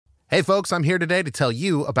Hey folks, I'm here today to tell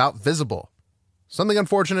you about Visible. Something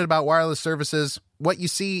unfortunate about wireless services, what you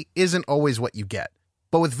see isn't always what you get.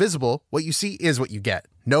 But with Visible, what you see is what you get.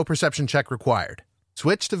 No perception check required.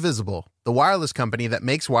 Switch to Visible, the wireless company that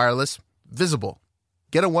makes wireless visible.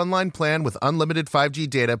 Get a one-line plan with unlimited 5G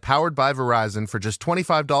data powered by Verizon for just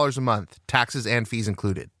 $25 a month, taxes and fees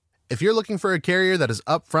included. If you're looking for a carrier that is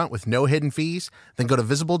upfront with no hidden fees, then go to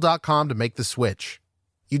Visible.com to make the switch.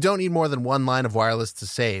 You don't need more than one line of wireless to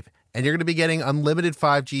save, and you're going to be getting unlimited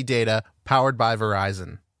 5G data powered by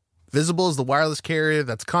Verizon. Visible is the wireless carrier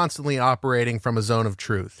that's constantly operating from a zone of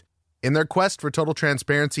truth. In their quest for total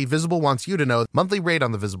transparency, Visible wants you to know the monthly rate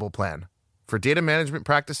on the Visible plan. For data management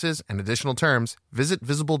practices and additional terms, visit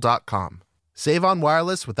Visible.com. Save on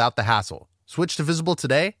wireless without the hassle. Switch to Visible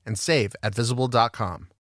today and save at Visible.com.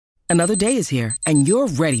 Another day is here, and you're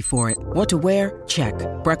ready for it. What to wear? Check.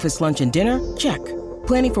 Breakfast, lunch, and dinner? Check.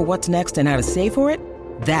 Planning for what's next and how to save for it?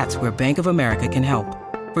 That's where Bank of America can help.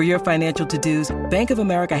 For your financial to-dos, Bank of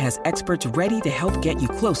America has experts ready to help get you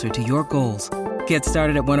closer to your goals. Get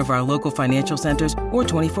started at one of our local financial centers or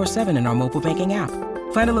 24/7 in our mobile banking app.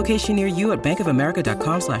 Find a location near you at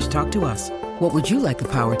bankofamerica.com/talktous. What would you like the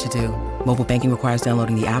power to do? Mobile banking requires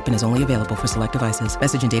downloading the app and is only available for select devices.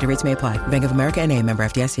 Message and data rates may apply. Bank of America N.A., member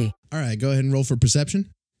FDIC. All right, go ahead and roll for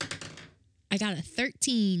perception. I got a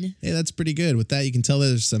 13. Hey, that's pretty good. With that, you can tell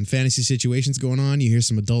there's some fantasy situations going on. You hear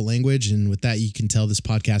some adult language, and with that, you can tell this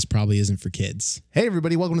podcast probably isn't for kids. Hey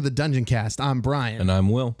everybody, welcome to the Dungeon Cast. I'm Brian. And I'm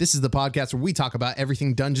Will. This is the podcast where we talk about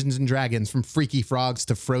everything Dungeons and Dragons, from freaky frogs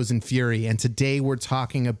to frozen fury. And today we're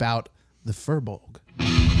talking about the Firbolg.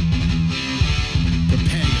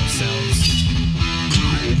 Prepare yourselves.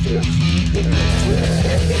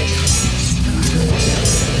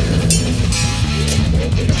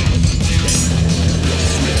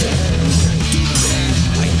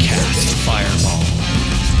 I cast Fireball.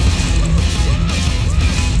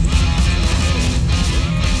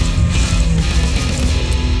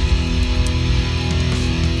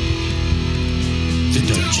 The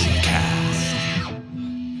Dungeon Cast.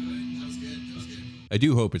 I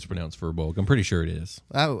do hope it's pronounced Firbolg. I'm pretty sure it is.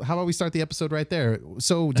 How about we start the episode right there?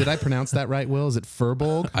 So did I pronounce that right, Will? Is it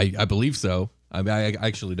Firbolg? I believe so. I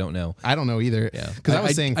actually don't know. I don't know either. Yeah. Because I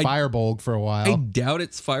was saying Firbolg for a while. I doubt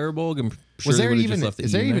it's Firbolg. I'm sure Was there they would've even just left the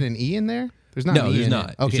is E there in even there. an E in there? There's not. No, an E there's in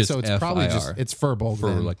not. It. Okay, It's so it's just probably just FIR. it's Firbolg for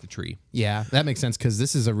then. like the tree. Yeah, that makes sense because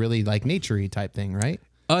this is a really like nature-y type thing, right?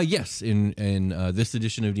 Yes. In this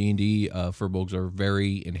edition of D&D, Firbolgs are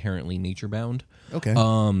very inherently nature bound. Okay.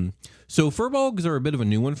 So Firbolgs are a bit of a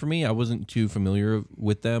new one for me. I wasn't too familiar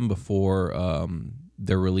with them before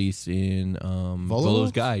their release in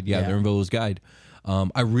Volo's Guide. Yeah, they're in Volo's Guide.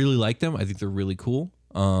 I really like them. I think they're really cool.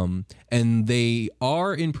 And they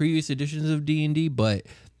are in previous editions of D&D, but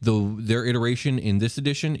their iteration in this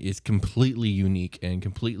edition is completely unique and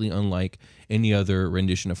completely unlike any other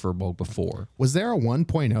rendition of Firbolg before. Was there a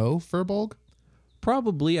 1.0 Firbolg?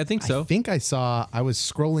 Probably, I think so. I think I was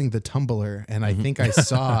scrolling the Tumblr and I think I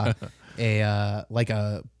saw a like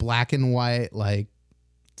a black and white, like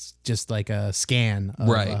just like a scan of,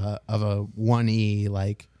 of a 1E.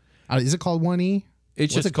 Like, is it called 1E?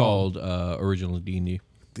 It's What's just called original D&D.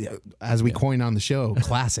 As we coin on the show,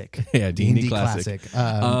 classic. Yeah, D&D classic.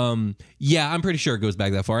 Yeah, I'm pretty sure it goes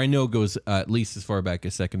back that far. I know it goes at least as far back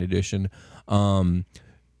as second edition.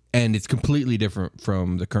 And it's completely different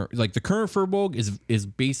from the current. Like the current Firbolg is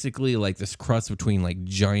basically like this cross between like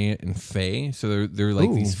giant and fae. So they're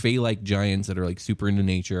like these fae-like giants that are like super into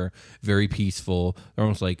nature, very peaceful. They're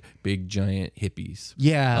almost like big giant hippies.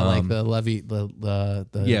 Yeah, like the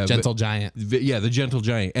gentle giant. The gentle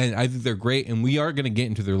giant, and I think they're great. And we are going to get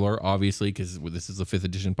into their lore, obviously, because this is a 5th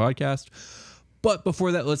edition podcast. But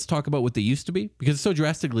before that, let's talk about what they used to be, because it's so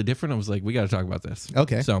drastically different. I was like, we got to talk about this.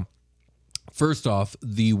 Okay. So first off,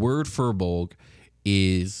 the word Firbolg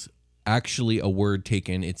is actually a word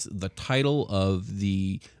taken. It's the title of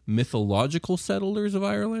the mythological settlers of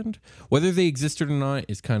Ireland. Whether they existed or not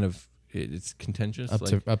is kind of, it's contentious.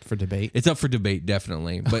 Up for debate. It's up for debate,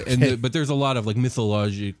 definitely. But but there's a lot of like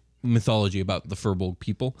mythology about the Firbolg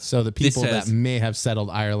people. So the people that may have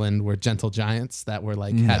settled Ireland were gentle giants that were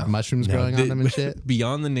like had mushrooms growing on them and shit.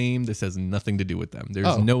 Beyond the name, this has nothing to do with them.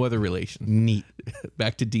 There's no other relation. Neat.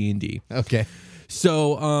 Back to D&D. Okay.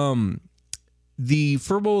 So the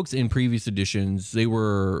Firbolgs in previous editions, they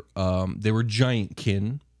were giant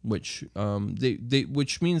kin, which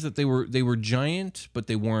which means that they were giant, but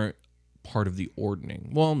they weren't part of the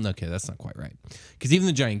ordning. Well, okay, that's not quite right, because even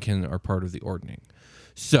the giant kin are part of the ordning.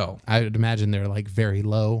 So I would imagine they're like very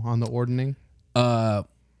low on the ordning.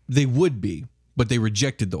 They would be, but they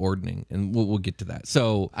rejected the ordning, and we'll get to that.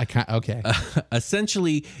 So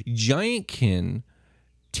essentially, giant kin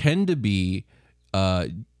tend to be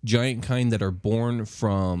giant kind that are born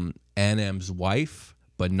from Anam's wife,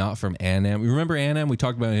 but not from Anam. Remember Anam? We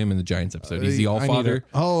talked about him in the Giants episode. He's the All-Father.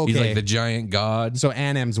 Okay. He's like the giant god. So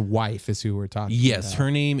Anam's wife is who we're talking about. Yes,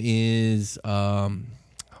 her name is Hiatia.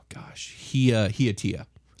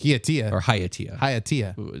 Hiatia. Or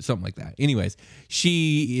Hiatia. Something like that. Anyways,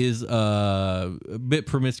 she is a bit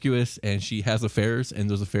promiscuous and she has affairs, and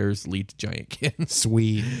those affairs lead to giant kin.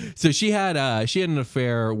 Sweet. So she had an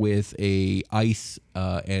affair with a ice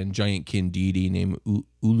and giant kin deity named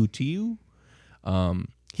Ulutiu.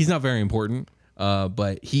 He's not very important,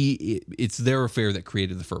 but it's their affair that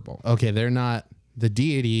created the Firbolg. Okay, they're not. The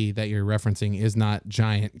deity that you're referencing is not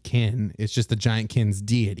giant kin. It's just the giant kin's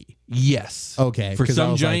deity. Yes. Okay. For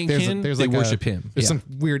some giant kin, they worship him. There's some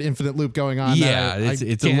weird infinite loop going on. Yeah,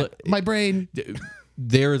 my brain.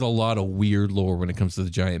 There is a lot of weird lore when it comes to the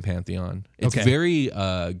giant pantheon. It's very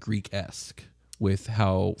Greek-esque with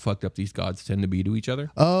how fucked up these gods tend to be to each other.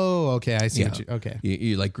 Oh, okay. I see. Okay.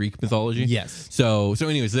 You like Greek mythology? Yes. So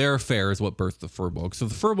anyways, their affair is what birthed the Firbolg. So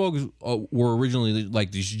the Firbolgs were originally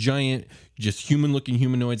like these giant, just human-looking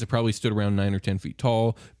humanoids that probably stood around 9 or 10 feet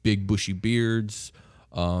tall, big bushy beards,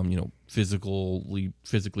 physically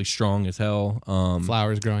strong as hell.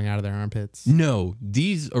 Flowers growing out of their armpits. No,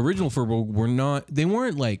 these original Firbolg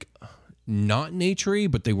weren't like not naturey,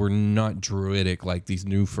 but they were not druidic like these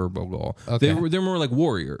new Firbolg. Okay. They're more like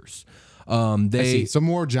warriors. I see. So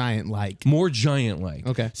more giant-like.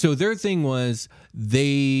 Okay. So their thing was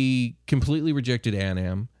they completely rejected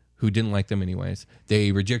Anam, who didn't like them anyways.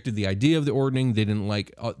 They rejected the idea of the ordning. They didn't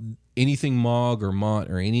like anything Mog or Mott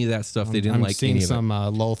or any of that stuff. They didn't I'm like seeing any of some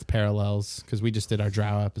it. Loth parallels because we just did our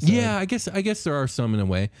Drow episode. Yeah, I guess there are some in a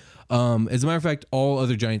way. As a matter of fact, all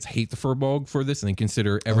other giants hate the Firbolg for this, and they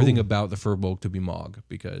consider everything about the Firbolg to be Mog,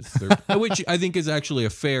 because which I think is actually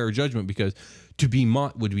a fair judgment, because to be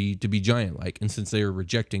Mott would be to be giant-like, and since they are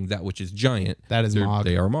rejecting that which is giant, that is Mog.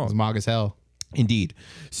 They are Mog. It's Mog as hell. Indeed.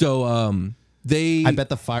 So I bet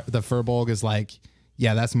the Firbolg is like,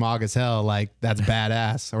 yeah, that's Mog as hell. Like, that's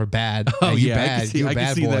badass or bad. Oh, you yeah. bad. I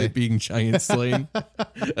can see that being giant slain.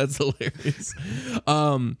 That's hilarious.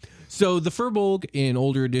 So the Firbolg in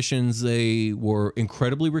older editions, they were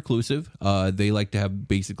incredibly reclusive. They like to have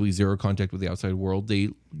basically zero contact with the outside world. They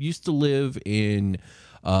used to live in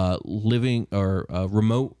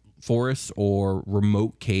remote forests or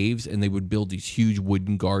remote caves, and they would build these huge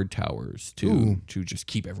wooden guard towers to just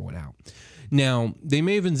keep everyone out. Now, they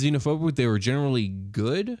may have been xenophobic, but they were generally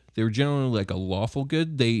good. They were generally like a lawful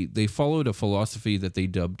good. They followed a philosophy that they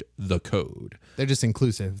dubbed the Code. They're just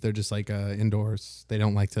inclusive. They're just like indoors. They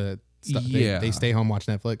don't like to they stay home, watch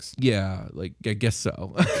Netflix. Yeah, like I guess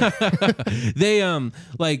so. They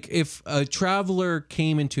like if a traveler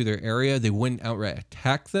came into their area, they wouldn't outright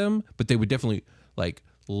attack them, but they would definitely like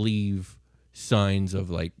leave signs of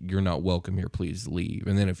like, you're not welcome here, please leave.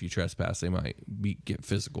 And then if you trespass, they might get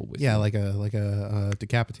physical with you. Yeah, like a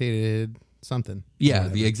decapitated something. Yeah,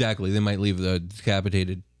 exactly. They might leave the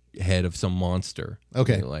decapitated head of some monster.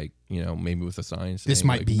 Okay. Like, maybe with a sign saying, this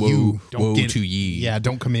might like, be woe, you. Woe to ye. Yeah,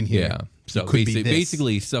 don't come in here. Yeah. So could be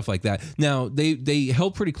basically stuff like that. Now, they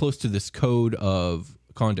held pretty close to this code of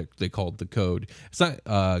conduct they called the Code. It's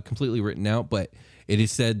not completely written out, but it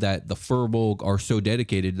is said that the Firbolg are so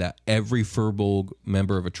dedicated that every Firbolg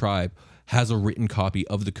member of a tribe has a written copy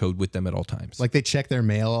of the Code with them at all times. Like they check their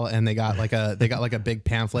mail and they got like a big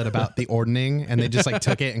pamphlet about the ordning, and they just like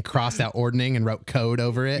took it and crossed out ordning and wrote code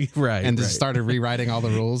over it. Right. And just started rewriting all the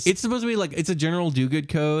rules. It's supposed to be like, it's a general do-good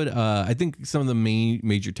code. I think some of the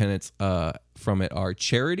major tenets from it are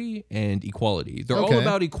charity and equality. They're all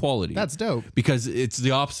about equality. That's dope. Because it's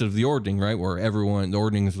the opposite of the ordning, right? Where the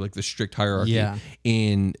ordning is like the strict hierarchy. Yeah.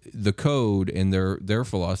 In the Code and their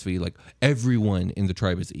philosophy, like everyone in the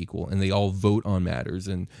tribe is equal and they all vote on matters.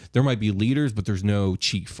 And there might be leaders, but there's no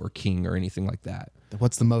chief or king or anything like that.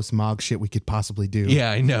 What's the most Mog shit we could possibly do?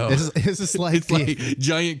 Yeah, I know. Is this like it's like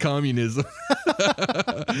giant communism.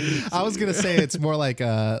 I was gonna say it's more like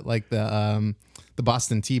the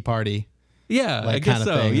Boston Tea Party. Yeah, like I guess kind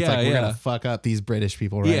of so. thing. It's Yeah, like we're gonna fuck up these British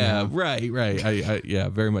people right now. Right. I yeah,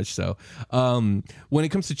 very much so. When it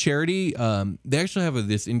comes to charity, they actually have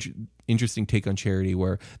this interesting take on charity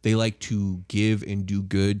where they like to give and do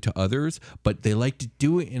good to others, but they like to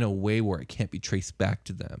do it in a way where it can't be traced back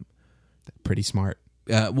to them. Pretty smart.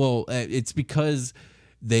 It's because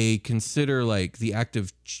they consider like the act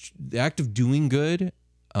of doing good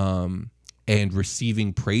and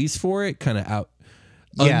receiving praise for it kind of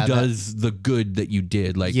undoes the good that you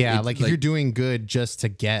did. Like if you're doing good just to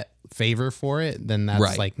get favor for it, then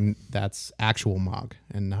that's that's actual Mog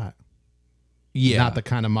and not the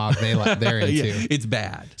kind of Mog they're into. It's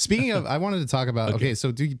bad. Speaking of, I wanted to talk about. Okay,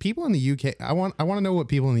 so do people in the UK? I want to know what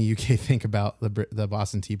people in the UK think about the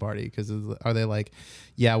Boston Tea Party, because are they like,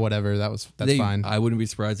 yeah, whatever, that's fine. I wouldn't be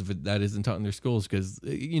surprised if that isn't taught in their schools, because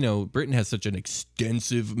Britain has such an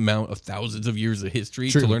extensive amount of thousands of years of history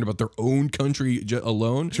to learn about their own country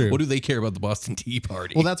alone. True. What do they care about the Boston Tea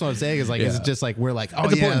Party? Well, that's what I'm saying. Is like, is it just like we're like, oh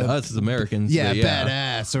it's yeah, important to us as Americans,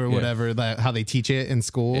 badass or whatever, how they teach it in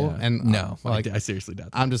school. And no, like, I seriously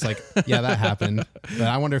doubt that. I'm just like, yeah, that happened. But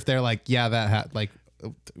I wonder if they're like, yeah, that like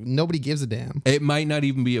nobody gives a damn. It might not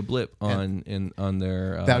even be a blip on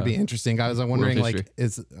their. That would be interesting. I was wondering, like,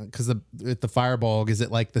 is because the Firbolg, is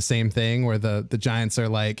it like the same thing where the giants are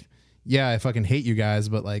like, yeah, I fucking hate you guys,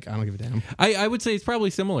 but like I don't give a damn. I would say it's probably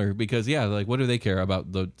similar, because like, what do they care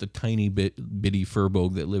about the tiny bitty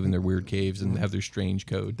Firbolg that live in their weird caves and have their strange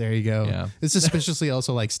code? There you go. Yeah. It's suspiciously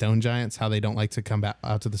also like stone giants, how they don't like to come back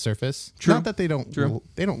out to the surface. True. Not that they don't. True.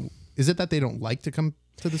 They don't. Is it that they don't like to come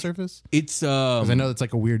to the surface? It's 'cause I know it's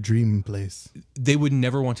like a weird dream place. They would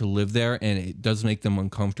never want to live there, and it does make them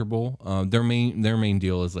uncomfortable. Their main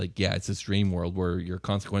deal is like, yeah, it's this dream world where your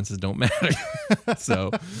consequences don't matter.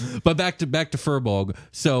 So, but back to Firbolg.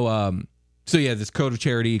 So yeah, this code of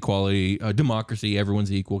charity, equality, democracy,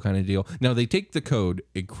 everyone's equal kind of deal. Now they take the code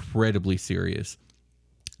incredibly serious.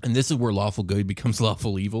 And this is where lawful good becomes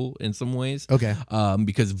lawful evil in some ways. Okay.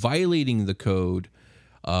 Because violating the code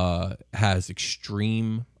has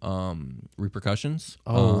extreme repercussions.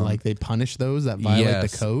 Like they punish those that violate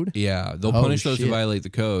the code? Yeah, they'll punish those who violate the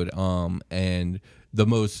code. And the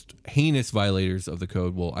most heinous violators of the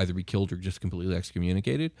code will either be killed or just completely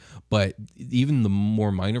excommunicated. But even the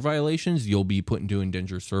more minor violations, you'll be put into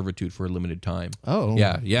indentured servitude for a limited time. Oh.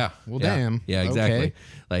 Yeah. Well, damn. Yeah, exactly. Okay.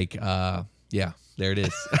 Like, yeah. There it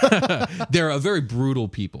is. They're a very brutal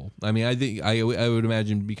people. I mean, I think I would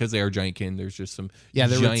imagine because they are giantkin, there's just some they're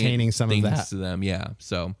retaining some of that to them. Yeah.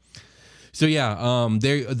 So yeah.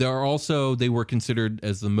 They were considered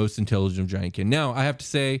as the most intelligent giantkin. Now I have to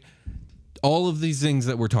say, all of these things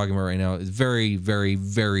that we're talking about right now is very, very,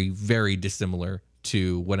 very, very dissimilar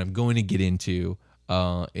to what I'm going to get into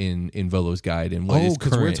in Volo's guide and what is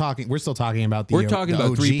current. because we're still talking about the we're talking the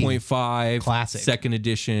about OG 3.5 classic second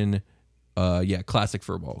edition. Classic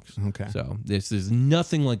Firbolgs. Okay. So this is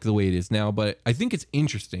nothing like the way it is now, but I think it's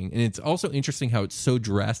interesting. And it's also interesting how it's so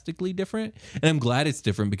drastically different. And I'm glad it's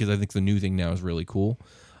different because I think the new thing now is really cool.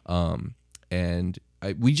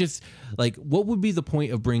 We just, like, what would be the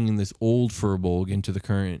point of bringing this old Firbolg into the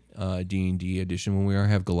current D&D edition when we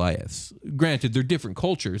have Goliaths? Granted, they're different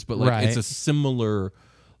cultures, but like it's a similar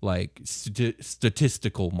like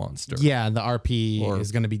statistical monster. Yeah, the RP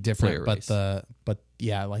is going to be different, but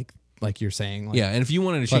race. Like you're saying, like, yeah, and if you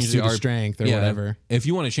wanted to change the RP strength or whatever, if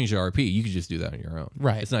you want to change the RP, you could just do that on your own.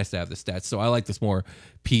 Right. It's nice to have the stats. So I like this more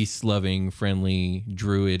peace-loving, friendly,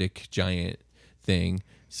 druidic giant thing.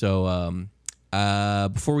 So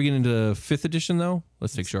before we get into 5th edition, though,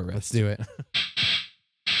 let's take a short rest. Let's do it.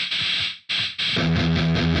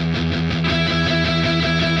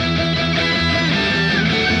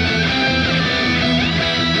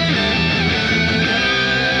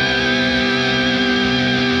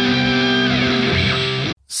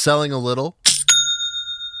 Selling a little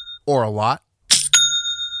or a lot?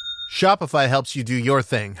 Shopify helps you do your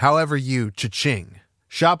thing, however you cha-ching.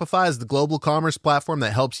 Shopify is the global commerce platform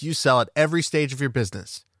that helps you sell at every stage of your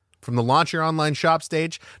business. From the launch your online shop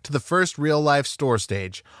stage to the first real-life store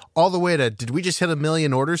stage, all the way to did we just hit 1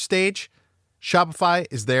 million orders stage? Shopify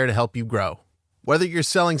is there to help you grow. Whether you're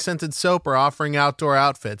selling scented soap or offering outdoor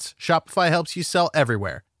outfits, Shopify helps you sell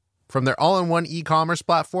everywhere. From their all-in-one e-commerce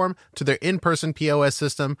platform to their in-person POS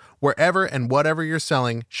system, wherever and whatever you're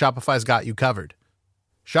selling, Shopify's got you covered.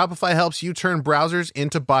 Shopify helps you turn browsers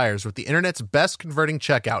into buyers with the internet's best converting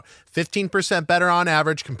checkout, 15% better on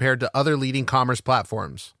average compared to other leading commerce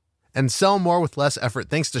platforms. And sell more with less effort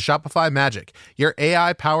thanks to Shopify Magic, your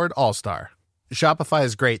AI-powered all-star. Shopify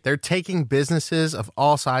is great. They're taking businesses of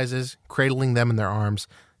all sizes, cradling them in their arms,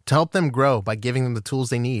 to help them grow by giving them the tools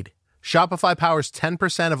they need. Shopify powers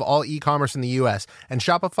 10% of all e-commerce in the U.S., and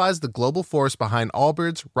Shopify's the global force behind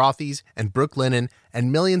Allbirds, Rothy's, and Brooklinen,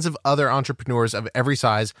 and millions of other entrepreneurs of every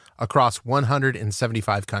size across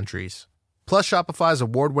 175 countries. Plus, Shopify's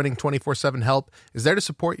award-winning 24/7 help is there to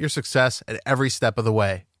support your success at every step of the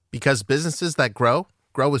way. Because businesses that grow,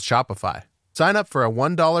 grow with Shopify. Sign up for a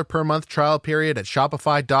 $1 per month trial period at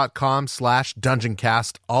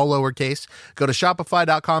shopify.com/dungeoncast, all lowercase. Go to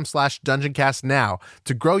shopify.com/dungeoncast now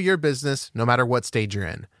to grow your business no matter what stage you're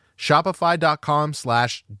in.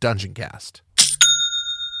 Shopify.com/dungeoncast.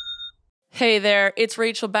 Hey there, it's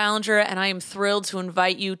Rachel Ballinger, and I am thrilled to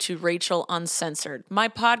invite you to Rachel Uncensored, my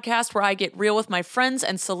podcast where I get real with my friends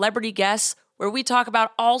and celebrity guests, where we talk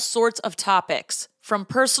about all sorts of topics. From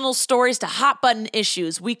personal stories to hot-button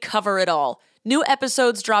issues, we cover it all. New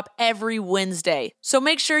episodes drop every Wednesday, so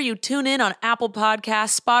make sure you tune in on Apple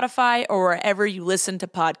Podcasts, Spotify, or wherever you listen to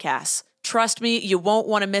podcasts. Trust me, you won't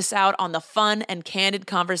want to miss out on the fun and candid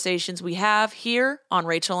conversations we have here on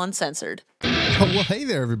Rachel Uncensored. Well, hey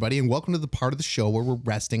there, everybody, and welcome to the part of the show where we're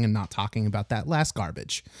resting and not talking about that last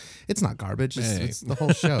garbage. It's not garbage. It's the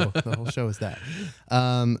whole show. The whole show is that.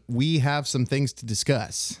 We have some things to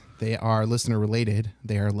discuss. They are listener related.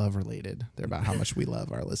 They are love related. They're about how much we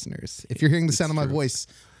love our listeners. If you're hearing the sound of my voice,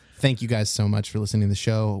 thank you guys so much for listening to the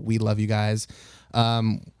show. We love you guys. We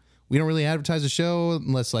don't really advertise the show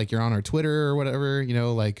unless like you're on our Twitter or whatever, you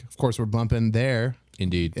know, like of course we're bumping there.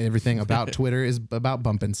 Indeed. Everything about Twitter is about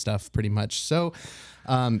bumping stuff pretty much. So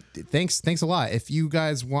thanks a lot. If you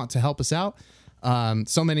guys want to help us out,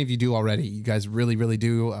 so many of you do already. You guys really, really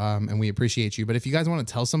do, and we appreciate you. But if you guys want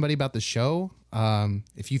to tell somebody about the show,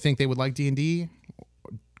 if you think they would like D&D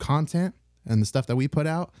content and the stuff that we put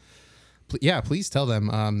out, please tell them.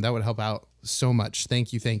 That would help out so much.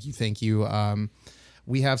 Thank you.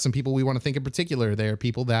 We have some people we want to thank in particular. They are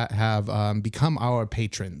people that have become our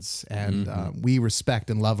patrons, and we respect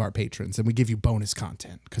and love our patrons, and we give you bonus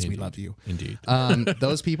content because we love you. Indeed.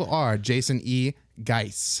 Those people are Jason E.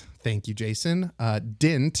 Geis. Thank you, Jason.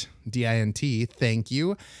 Dint, D-I-N-T, thank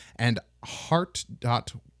you. And I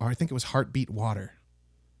think it was Heartbeat Water.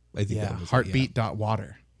 I think that was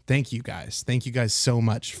Heartbeat.water. Thank you guys. Thank you guys so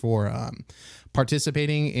much for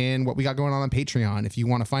participating in what we got going on Patreon. If you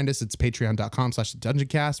want to find us, it's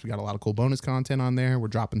patreon.com/thedungeoncast. We got a lot of cool bonus content on there. We're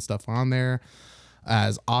dropping stuff on there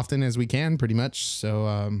as often as we can, pretty much.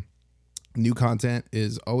 So new content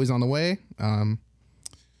is always on the way.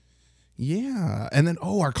 Yeah. And then,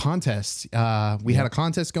 our contest. We had a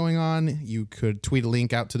contest going on. You could tweet a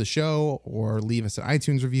link out to the show or leave us an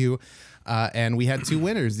iTunes review. And we had two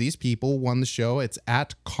winners. These people won the show. It's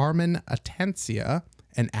at Carmen Atencia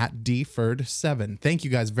and at DFerd7. Thank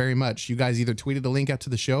you guys very much. You guys either tweeted a link out to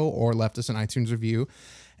the show or left us an iTunes review.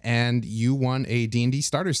 And you won a D&D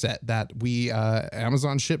starter set that we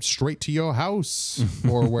Amazon shipped straight to your house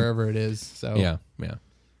or wherever it is. So Yeah.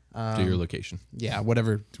 To your location. Yeah,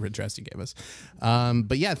 whatever address you gave us.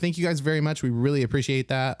 But yeah, thank you guys very much. We really appreciate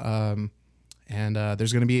that. And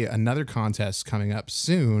there's going to be another contest coming up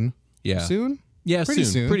soon. Yeah. Soon? Yeah, Pretty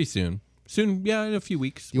soon. Soon, yeah, in a few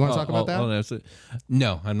weeks. You want to talk about that? I'll announce it.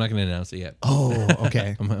 No, I'm not going to announce it yet. Oh,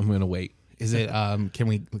 okay. I'm going to wait. Is it? Can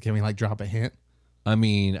we like drop a hint? I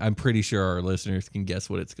mean, I'm pretty sure our listeners can guess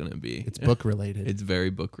what it's going to be. It's book related. It's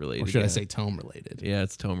very book related. Or should I say tome related? Yeah,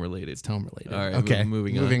 it's tome related. It's tome related. All right. Okay.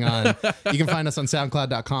 Moving on. You can find us on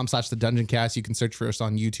soundcloud.com/thedungeoncast. You can search for us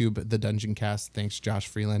on YouTube, The Dungeon Cast. Thanks, Josh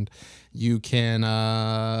Freeland. You can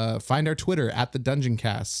find our Twitter at The Dungeon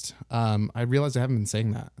Cast. I realize I haven't been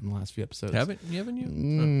saying that in the last few episodes. Haven't you?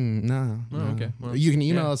 No. Oh, okay. Well, you can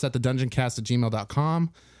email us at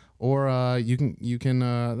thedungeoncast@gmail.com, or you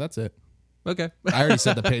can. That's it. Okay. I already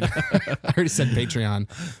said I already said Patreon,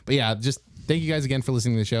 but yeah, just thank you guys again for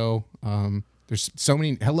listening to the show. There's so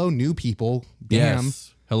many new people. Damn.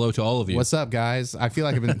 Yes. Hello to all of you. What's up, guys? I feel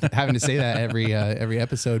like I've been having to say that every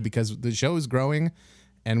episode because the show is growing,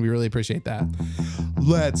 and we really appreciate that.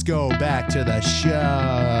 Let's go back to the show.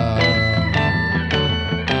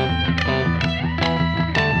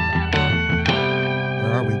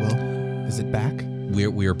 Where are we, Will? Is it back?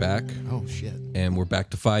 We're back. Oh shit! And we're back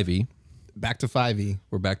to 5e. Back to 5e.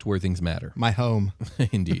 We're back to where things matter. My home.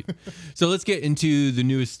 Indeed. So let's get into the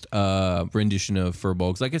newest rendition of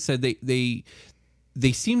Firbolgs. Like I said, they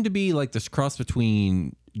seem to be like this cross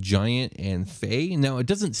between giant and fae. Now, it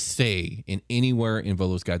doesn't say in anywhere in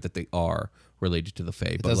Volo's Guide that they are related to the fae.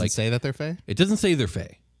 It doesn't say that they're fae? It doesn't say they're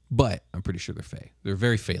fae, but I'm pretty sure they're fae. They're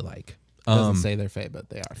very fae-like. It doesn't say they're fae,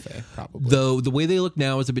 but they are fae, probably. Though the way they look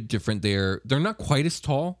now is a bit different. They're not quite as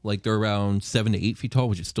tall. Like they're around 7 to 8 feet tall,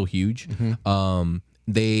 which is still huge.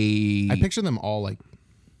 Mm-hmm. I picture them all like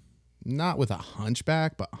not with a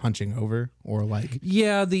hunchback, but hunching over or like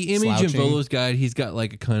the image slouching. in Volo's Guide, he's got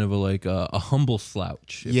like a kind of a humble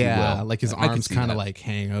slouch. If you will. Like his arms kind of like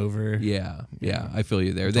hang over. Yeah, I feel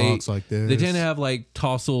you there. Talks like this. They tend to have like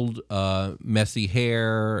tousled, messy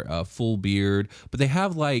hair, full beard, but they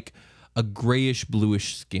have like a grayish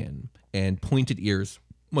bluish skin and pointed ears.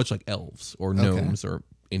 much like elves or gnomes or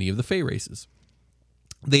any of the Fey races.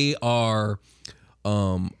 They are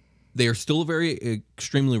still a very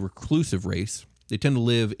extremely reclusive race. They tend to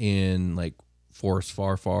live in like forests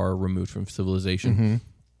far removed from civilization.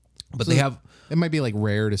 But so they have... It might be like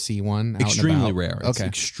rare to see one out extremely and about. rare. It's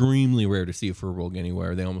extremely rare to see a Firbolg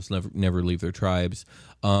anywhere. They almost never leave their tribes.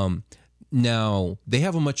 Now they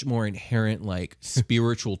have a much more inherent like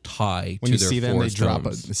spiritual tie when to you their see them, they forest drop.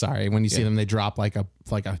 homes. When you see them, they drop like a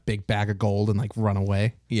big bag of gold and like run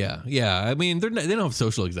away. Yeah. I mean, they don't have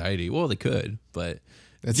social anxiety. Well, they could, but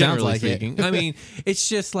It sounds generally like speaking, I mean, it's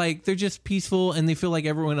just like they're just peaceful and they feel like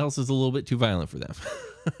everyone else is a little bit too violent for them.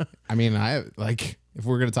 I mean, if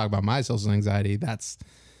we're gonna talk about my social anxiety, that's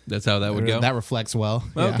how that would go. That reflects well.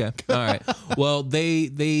 Okay. All right. Well, they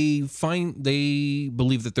believe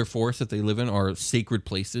that their forests that they live in are sacred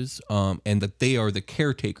places, and that they are the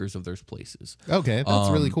caretakers of those places. Okay,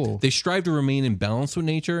 that's really cool. They strive to remain in balance with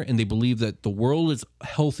nature, and they believe that the world is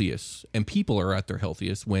healthiest and people are at their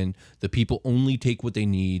healthiest when the people only take what they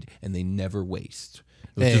need and they never waste.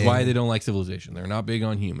 Which is why they don't like civilization. They're not big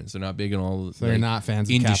on humans. They're not big on all. So they're not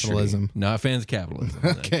fans of capitalism. Not fans of capitalism.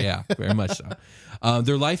 Okay. Yeah, very much so.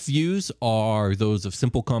 Their life views are those of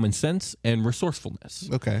simple common sense and resourcefulness.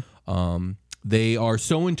 Okay. They are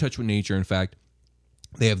so in touch with nature. In fact,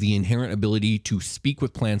 they have the inherent ability to speak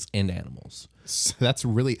with plants and animals. So that's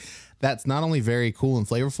not only very cool and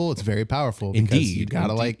flavorful, it's very powerful. Because Indeed. you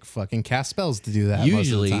gotta like fucking cast spells to do that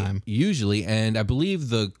Usually, most of the time. Usually, and I believe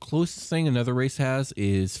the closest thing another race has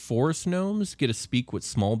is forest gnomes get a speak with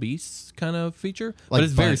small beasts kind of feature, but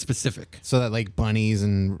it's very specific. So that like bunnies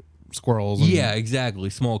and squirrels. And Yeah, exactly.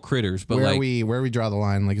 Small critters. But where we draw the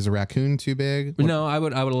line? Like, is a raccoon too big? No, I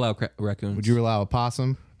would allow raccoons. Would you allow a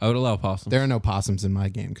possum? I would allow possums. There are no possums in my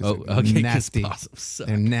game because they're nasty.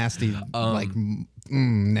 They're nasty,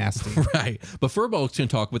 nasty. Right. But Firbolgs can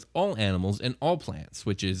talk with all animals and all plants,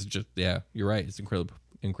 which is just, yeah, you're right. It's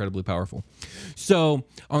incredibly powerful. So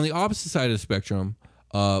on the opposite side of the spectrum,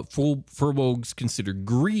 Firbolgs consider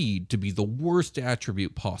greed to be the worst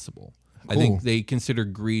attribute possible. Cool. I think they consider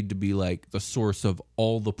greed to be like the source of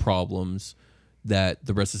all the problems that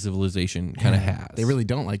the rest of civilization kind of has. They really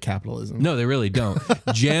don't like capitalism. No, they really don't.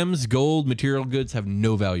 Gems, gold, material goods have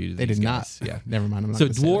no value to these guys. They did not. Yeah. Never mind. I'm not so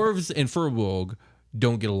dwarves and Firbolg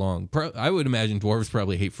don't get along. I would imagine dwarves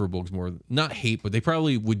probably hate Firbolgs more. Not hate, but they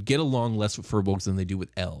probably would get along less with Firbolgs than they do with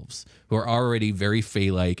elves, who are already very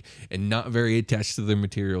Fey-like and not very attached to their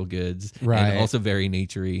material goods. Right. And also very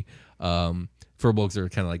naturey. Firbolgs are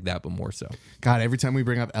kind of like that, but more so. God, every time we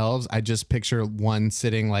bring up elves, I just picture one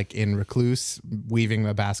sitting like in recluse, weaving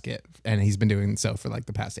a basket, and he's been doing so for like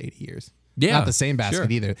the past 80 years. Yeah, not the same basket sure.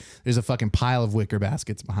 either. There's a fucking pile of wicker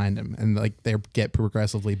baskets behind him, and like they get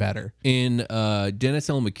progressively better. In Dennis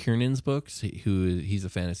L. McKiernan's books, he's a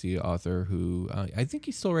fantasy author who I think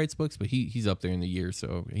he still writes books, but he's up there in the years,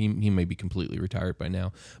 so he may be completely retired by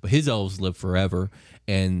now. But his elves live forever,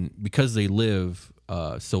 and because they live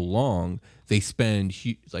so long, they spend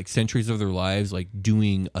like centuries of their lives like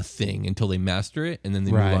doing a thing until they master it, and then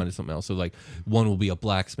they move on to something else. So like one will be a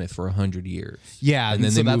blacksmith for 100 years, and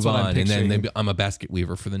then so they move on, and then I'm a basket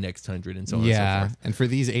weaver for the next 100, and so on. Yeah, and so forth. And for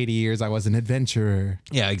these 80 years, I was an adventurer.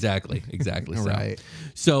 Yeah, exactly. So. Right.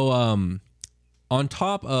 So on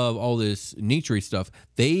top of all this naturey stuff,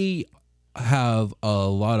 they have a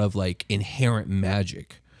lot of like inherent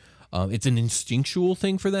magic. It's an instinctual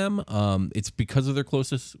thing for them. It's because of their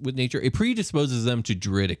closeness with nature. It predisposes them to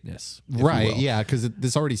druidicness. Right, yeah, because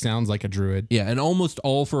this already sounds like a druid. Yeah, and almost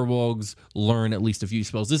all Firbolgs learn at least a few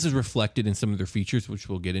spells. This is reflected in some of their features, which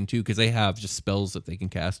we'll get into, because they have just spells that they can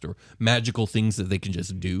cast or magical things that they can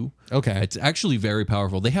just do. Okay. It's actually very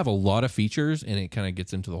powerful. They have a lot of features, and it kind of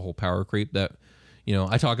gets into the whole power creep that,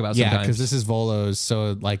 I talk about sometimes. Yeah, because this is Volo's,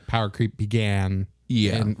 so like power creep began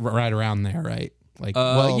right around there, right? Like,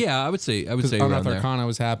 I would say around there. Arcana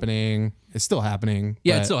was happening. It's still happening.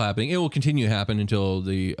 Yeah, it's still happening. It will continue to happen until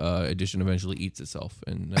the edition eventually eats itself,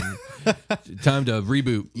 and time to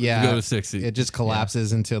reboot. Yeah, go to 60. It just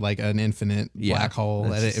collapses into like an infinite black hole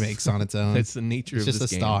that it makes on its own. That's the nature of this game.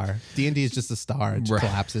 It's just a star. D&D is just a star. It just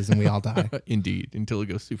collapses and we all die. Indeed, until it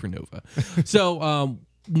goes supernova. So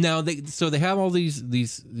now they have all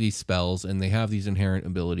these spells, and they have these inherent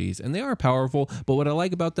abilities, and they are powerful. But what I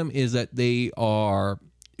like about them is that they are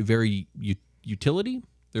very utility.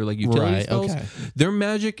 They're like utility spells. Okay. Their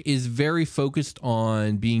magic is very focused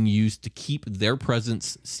on being used to keep their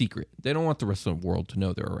presence secret. They don't want the rest of the world to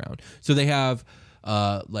know they're around. So they have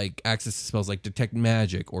like access to spells like detect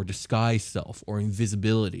magic or disguise self or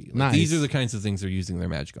invisibility. Like, Nice. These are the kinds of things they're using their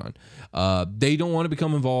magic on. They don't want to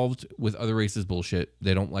become involved with other races' bullshit.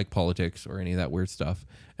 They don't like politics or any of that weird stuff,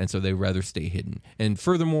 and so they rather stay hidden. And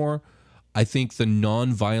furthermore, I think the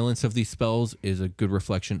non-violence of these spells is a good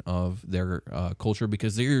reflection of their culture,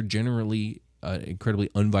 because they're generally an incredibly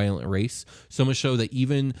unviolent race. So much so that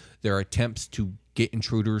even their attempts to get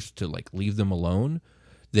intruders to like leave them alone,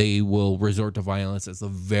 they will resort to violence as the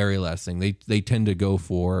very last thing. They tend to go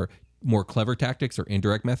for more clever tactics or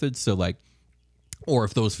indirect methods. So like, or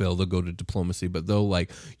if those fail, they'll go to diplomacy, but they'll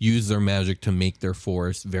like use their magic to make their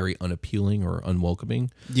forest very unappealing or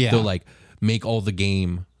unwelcoming. Yeah. They'll like make all the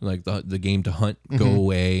game, like the game to hunt, go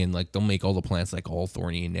away, and like they'll make all the plants like all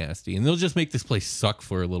thorny and nasty, and they'll just make this place suck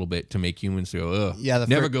for a little bit to make humans go, ugh, Yeah,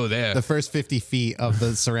 never go there. The first 50 feet of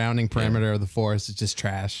the surrounding perimeter of the forest is just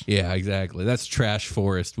trash. Yeah, exactly. That's trash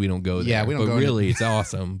forest. We don't go there. Yeah, we don't but go really, it's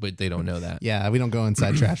awesome, but they don't know that. Yeah, we don't go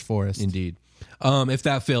inside trash forest. Indeed. If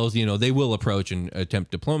that fails, they will approach and attempt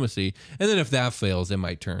diplomacy. And then if that fails, it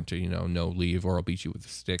might turn to, no, leave or I'll beat you with a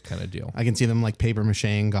stick kind of deal. I can see them like paper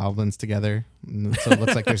macheing goblins together. So it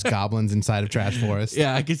looks like there's goblins inside of trash forest.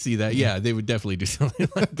 Yeah, I could see that. Yeah, they would definitely do something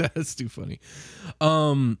like that. It's too funny.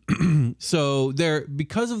 So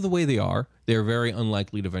because of the way they're very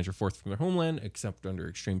unlikely to venture forth from their homeland, except under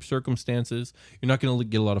extreme circumstances. You're not going to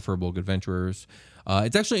get a lot of Firbolg adventurers.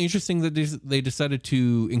 It's actually interesting that they decided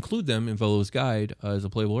to include them in Volo's Guide as a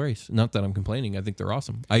playable race. Not that I'm complaining. I think they're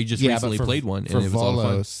awesome. I just recently played one, and it was a lot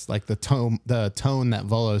of fun. Like the tone that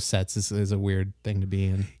Volos sets is a weird thing to be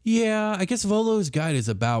in. Yeah, I guess Volo's Guide is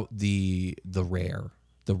about the rare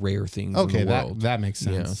things in the world. that makes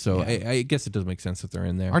sense. Yeah, so yeah. I guess it does make sense that they're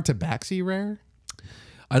in there. Are Tabaxi rare?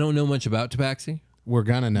 I don't know much about Tabaxi. We're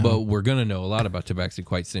gonna know. But we're going to know a lot about Tabaxi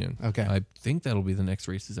quite soon. Okay. I think that'll be the next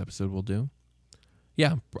races episode we'll do.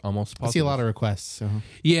 Yeah, almost positive. I see a lot of requests. So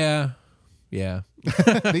Yeah.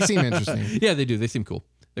 they seem interesting. Yeah, they do. They seem cool.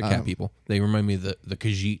 They're cat people. They remind me of the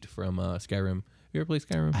Khajiit from Skyrim. You ever play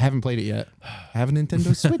Skyrim? I haven't played it yet. I have a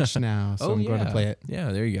Nintendo Switch now, so I'm going to play it.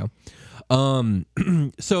 Yeah, there you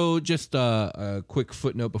go. So just a quick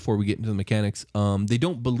footnote before we get into the mechanics. They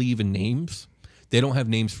don't believe in names. They don't have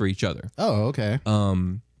names for each other. Oh, okay.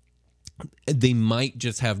 They might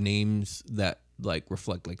just have names that like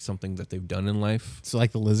reflect like something that they've done in life. So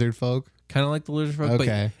like the lizard folk? Kind of like the lizard folk.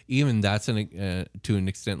 Okay. But even that's to an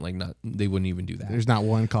extent like not. They wouldn't even do that. There's not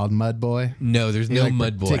one called Mud Boy? No, there's no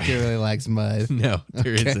Mud Boy. Particularly likes mud. No,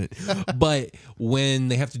 there isn't. But when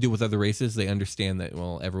they have to deal with other races, they understand that,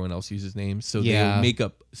 well, everyone else uses names. So they make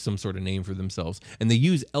up some sort of name for themselves. And they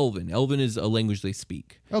use Elven. Elven is a language they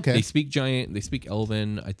speak. Okay. They speak Giant. They speak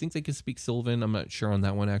Elven. I think they can speak Sylvan. I'm not sure on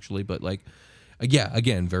that one, actually. But, like, yeah,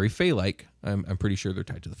 again, very Fae-like. I'm pretty sure they're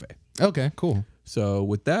tied to the Fae. Okay, cool. So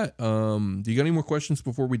with that, do you got any more questions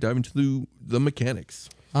before we dive into the mechanics?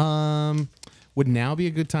 Would now be a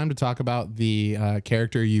good time to talk about the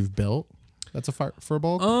character you've built? That's a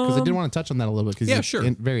Firbolg? Because I did want to touch on that a little bit. Yeah, sure.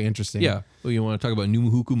 Very interesting. Yeah. Well, you want to talk about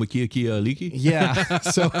Numuhuku Makia Liki? Yeah.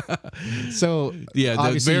 So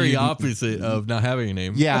yeah, the very opposite of not having a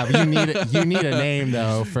name. Yeah, but you need a name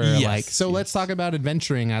though for yes, So let's talk about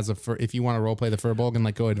adventuring if you want to role play the Firbolg and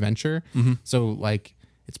like go adventure. Mm-hmm. So like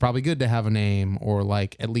it's probably good to have a name or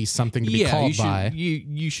like at least something to be called by.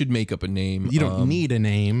 You should make up a name. You don't need a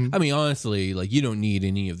name. I mean, honestly, like you don't need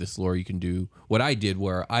any of this lore. You can do what I did,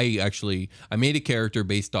 where I made a character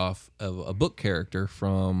based off of a book character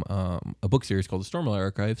from a book series called the Stormlight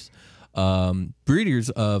Archives. Breeders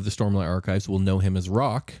of the Stormlight Archives will know him as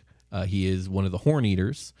Rock. He is one of the Horn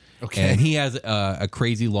Eaters. Okay. And he has a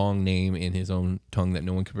crazy long name in his own tongue that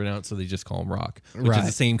no one can pronounce, so they just call him Rock, which is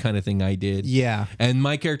the same kind of thing I did. Yeah. And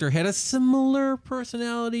my character had a similar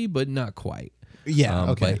personality, but not quite.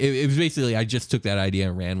 Yeah, okay. But it was basically, I just took that idea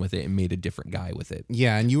and ran with it and made a different guy with it.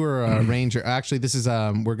 Yeah, and you were a ranger. Actually, this is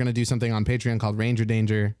we're gonna do something on Patreon called Ranger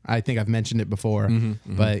Danger. I think I've mentioned it before,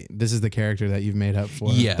 but this is the character that you've made up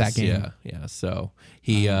for that game. Yeah. So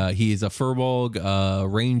he is a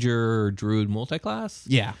Firbolg Ranger Druid multiclass.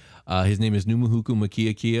 Yeah. His name is Numuhuku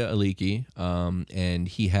Makia Aliki, and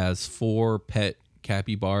he has 4 pet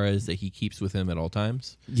capybaras that he keeps with him at all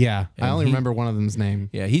times. Yeah, and I only remember one of them's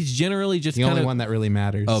name. Yeah, he's generally just the only one that really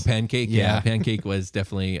matters. Oh, Pancake. Yeah, Pancake was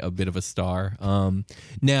definitely a bit of a star.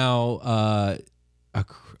 Now,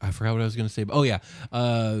 I forgot what I was going to say. But,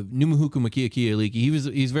 Numuhuku Makia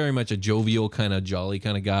Aliki. He's very much a jovial, kind of jolly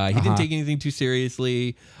kind of guy. He didn't take anything too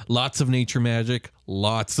seriously. Lots of nature magic.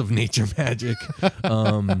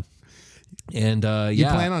 And you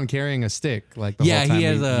plan on carrying a stick like the whole time he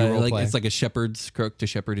has you role play. it's like a shepherd's crook to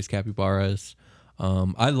shepherd his capybaras.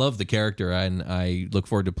 I love the character, and I look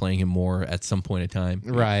forward to playing him more at some point in time.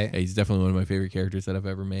 Right. He's definitely one of my favorite characters that I've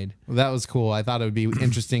ever made. Well, that was cool. I thought it would be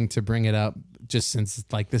interesting to bring it up just since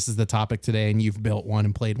like this is the topic today and you've built one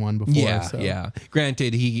and played one before. Yeah, so. yeah.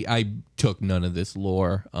 Granted, I took none of this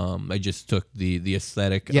lore. I just took the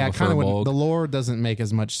aesthetic Yeah, of a kind of Firbolg. the lore doesn't make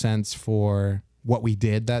as much sense for what we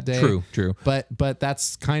did that day. True. But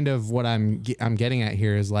that's kind of what I'm getting at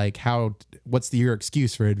here is like what's your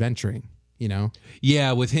excuse for adventuring, you know?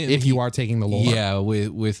 Yeah, with him, If you are taking the lore. Yeah,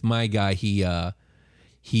 with my guy,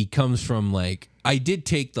 he comes from like, I did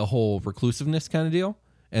take the whole reclusiveness kind of deal.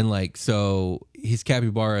 And like, so his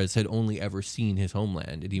capybaras had only ever seen his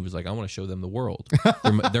homeland, and he was like, I want to show them the world.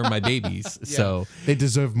 They're my babies. Yeah. So they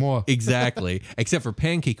deserve more. Exactly. Except for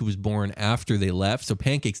Pancake, who was born after they left. So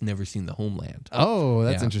Pancake's never seen the homeland. Oh,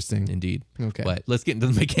 that's interesting. Indeed. Okay. But let's get into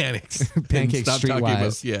the mechanics. Pancake's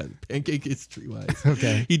streetwise. Yeah, Pancake is streetwise.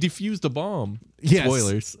 Okay. He defused a bomb. Yes.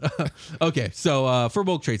 Spoilers. Okay, so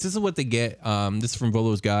Firbolg traits. This is what they get. This is from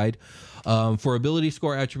Volo's Guide. For ability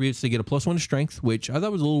score attributes, they get a +1 to strength, which I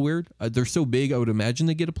thought was a little weird. They're so big, I would imagine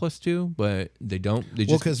they get a +2, but they don't. They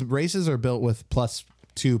just, because races are built with +2,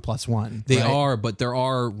 +1. They right? are, but there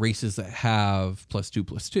are races that have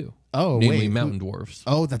 +2/+2. Oh, namely wait. mountain dwarves.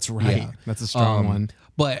 Oh, that's right. Yeah. That's a strong one.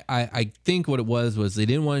 But I think what it was they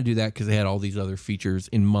didn't want to do that because they had all these other features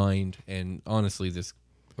in mind, and honestly, this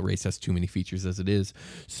race has too many features as it is.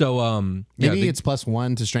 So maybe it's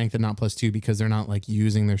 +1 to strength and not +2 because they're not like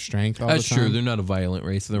using their strength all that's the time. true. They're not a violent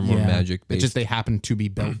race. They're more magic based. It's just they happen to be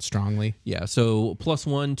built strongly. Yeah. So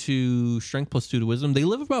 +1 to strength, +2 to wisdom. They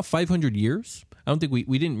live about 500 years. I don't think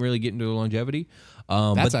we didn't really get into longevity.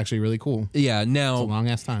 That's actually really cool. Yeah. Now, It's a long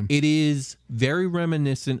ass time. it is very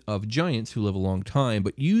reminiscent of giants who live a long time,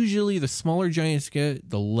 but usually the smaller giants get,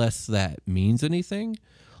 the less that means anything.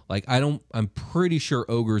 Like, I'm pretty sure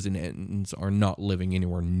ogres and Ettins are not living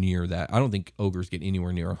anywhere near that. I don't think ogres get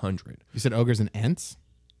anywhere near 100. You said ogres and ents?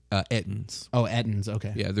 Ettins. Oh, Ettins.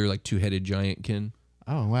 Okay. Yeah, they're like two-headed giant kin.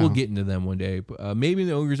 Oh, wow. We'll get into them one day. Maybe in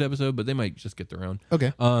the ogres episode, but they might just get their own.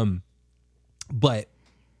 Okay. But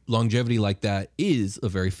longevity like that is a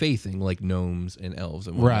very Fey thing, like gnomes and elves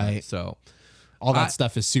and whatnot. Right. So all that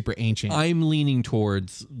stuff is super ancient. I'm leaning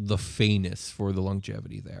towards the Feyness for the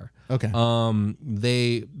longevity there. Okay.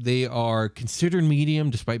 They are considered medium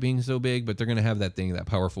despite being so big, but they're going to have that thing, that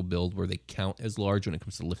powerful build where they count as large when it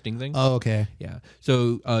comes to lifting things. Oh, okay. Yeah.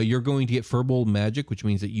 So you're going to get Firbolg magic, which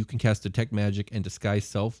means that you can cast Detect Magic and Disguise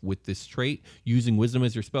Self with this trait using Wisdom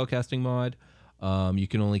as your spellcasting mod. You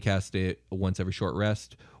can only cast it once every short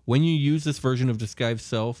rest. When you use this version of Disguise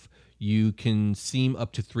Self, you can seem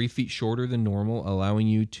up to 3 feet shorter than normal, allowing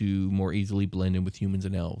you to more easily blend in with humans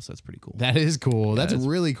and elves. That's pretty cool. That is cool. That's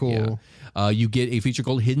really cool. Yeah. You get a feature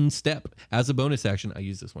called Hidden Step. As a bonus action, I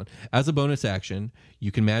use this one. As a bonus action,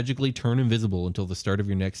 you can magically turn invisible until the start of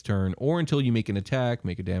your next turn, or until you make an attack,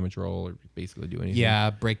 make a damage roll, or basically do anything. Yeah,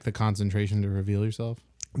 break the concentration to reveal yourself.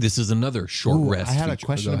 This is another short rest. I had a feature.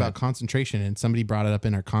 question Go about ahead. concentration, and somebody brought it up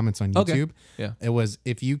in our comments on Okay. YouTube. Yeah. It was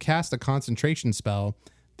if you cast a concentration spell,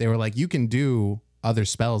 they were like, you can do other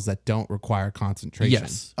spells that don't require concentration.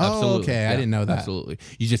 Yes. Oh, Absolutely. okay. I Yeah, didn't know that. Absolutely.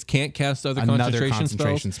 You just can't cast other Another concentration,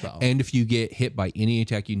 concentration spells. spell. And if you get hit by any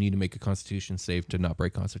attack, you need to make a Constitution save to not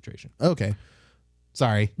break concentration. Okay.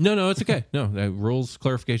 Sorry. No, it's okay. No, rules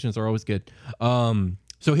clarifications are always good.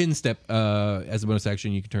 So Hidden Step, as a bonus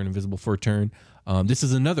action, you can turn invisible for a turn. This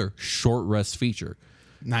is another short rest feature.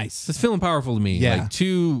 Nice. It's feeling powerful to me. Yeah. Like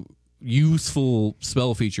two useful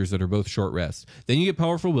spell features that are both short rest. Then you get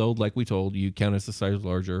powerful build, like we told. You count as the size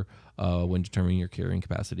larger when determining your carrying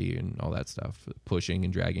capacity and all that stuff, pushing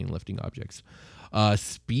and dragging and lifting objects.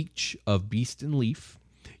 Speech of beast and leaf.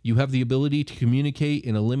 You have the ability to communicate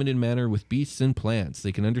in a limited manner with beasts and plants.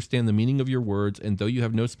 They can understand the meaning of your words, and though you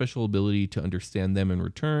have no special ability to understand them in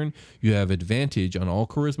return, you have advantage on all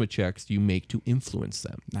charisma checks you make to influence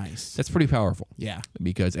them. Nice. That's pretty powerful. Yeah.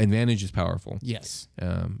 Because advantage is powerful. Yes.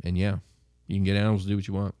 And yeah, you can get animals to do what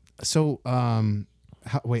you want. So,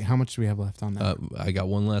 how much do we have left on that? I got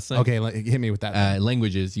one last thing. Okay, hit me with that.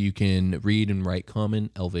 Languages, you can read and write Common,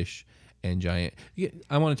 Elvish, and Giant.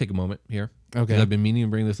 I want to take a moment here. Okay. 'Cause I've been meaning to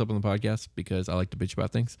bring this up on the podcast because I like to bitch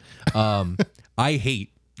about things. I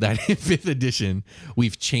hate that in 5th edition,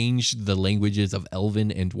 we've changed the languages of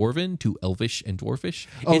Elven and Dwarven to Elvish and Dwarfish.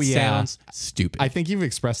 Oh, it yeah. sounds stupid. I think you've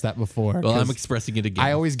expressed that before. well, I'm 'cause expressing it again.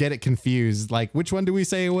 I always get it confused. Like, which one do we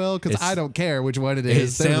say, Will? Because It's- I don't care which one it it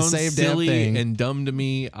is. They're the sounds same silly damn thing. and dumb to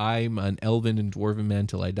me. I'm an Elven and Dwarven man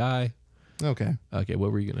till I die. Okay. Okay,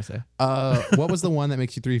 what were you going to say? What was the one that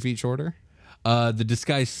makes you 3 feet shorter? The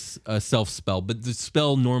disguise self spell, but the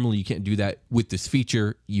spell normally you can't do that. With this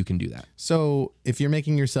feature, you can do that. So if you're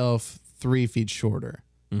making yourself 3 feet shorter,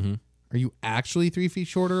 are you actually 3 feet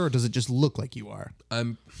shorter, or does it just look like you are?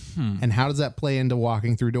 And how does that play into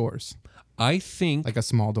walking through doors? I think Like a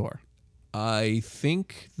small door. I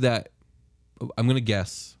think that I'm going to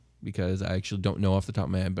guess because I actually don't know off the top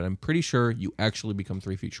of my head, but I'm pretty sure you actually become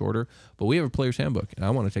 3 feet shorter. But we have a player's handbook, and I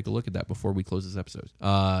want to take a look at that before we close this episode.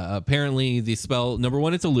 Apparently, the spell, number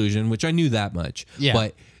one, it's illusion, which I knew that much. Yeah.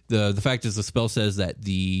 But the fact is the spell says that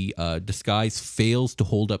the disguise fails to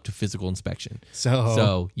hold up to physical inspection.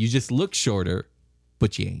 So you just look shorter,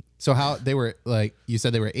 but you ain't. So how they were, like, you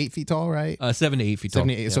said they were 8 feet tall, right? 7 to 8 feet tall. 7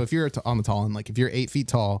 to 8. Yeah. So if you're on the tall end, like if you're 8 feet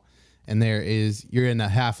tall and you're in a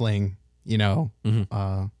halfling,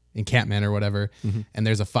 encampment or whatever, and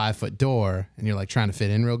there's a 5 foot door and you're like trying to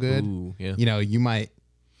fit in real good, Ooh, yeah. You might.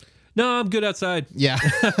 No, I'm good outside. Yeah.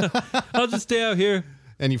 I'll just stay out here.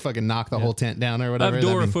 And you fucking knock the whole tent down or I whatever. have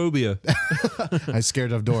doorophobia. I'm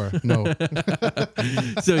scared of door. No.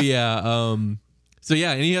 So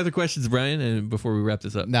yeah, any other questions, Brian? And before we wrap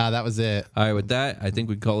this up, Nah, that was it. all right. With that, I think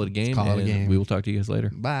we can call it a game. Let's call it a game. We will talk to you guys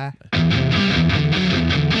later. Bye.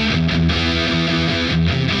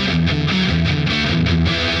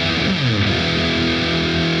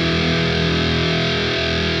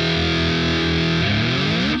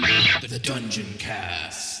 The Dungeon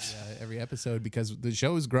Cast. Every episode, because the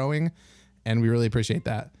show is growing and we really appreciate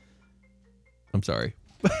that. I'm sorry.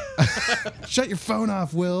 Shut your phone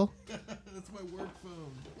off, Will. That's my work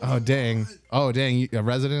phone. Oh, dang. A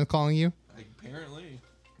resident is calling you? Apparently.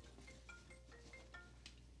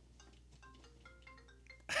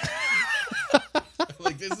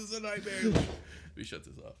 Like, this is a nightmare. Let me shut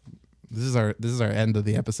this off. This is our end of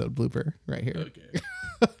the episode blooper right here. Okay.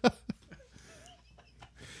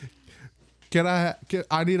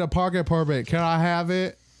 I need a parking permit. Can I have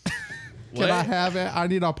it? Can I have it? I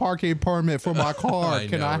need a parking permit for my car.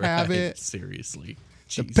 Can I have right? it? Seriously.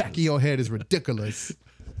 The back of your head is ridiculous.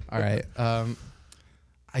 All right.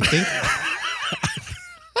 I think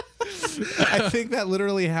I think that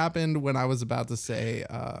literally happened when I was about to say,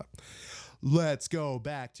 let's go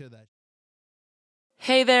back to the.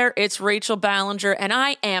 Hey there, it's Rachel Ballinger, and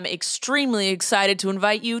I am extremely excited to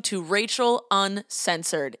invite you to Rachel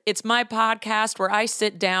Uncensored. It's my podcast where I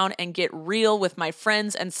sit down and get real with my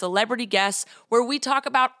friends and celebrity guests, where we talk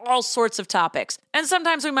about all sorts of topics. And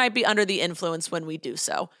sometimes we might be under the influence when we do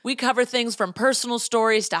so. We cover things from personal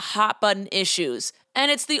stories to hot button issues. And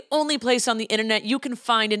it's the only place on the internet you can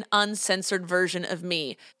find an uncensored version of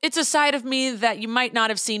me. It's a side of me that you might not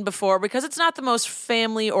have seen before because it's not the most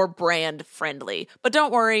family or brand friendly. But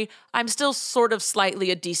don't worry, I'm still sort of slightly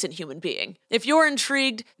a decent human being. If you're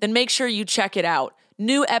intrigued, then make sure you check it out.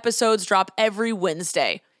 New episodes drop every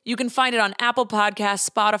Wednesday. You can find it on Apple Podcasts,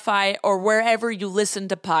 Spotify, or wherever you listen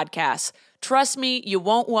to podcasts. Trust me, you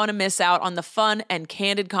won't want to miss out on the fun and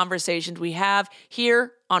candid conversations we have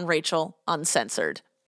here on Rachel Uncensored.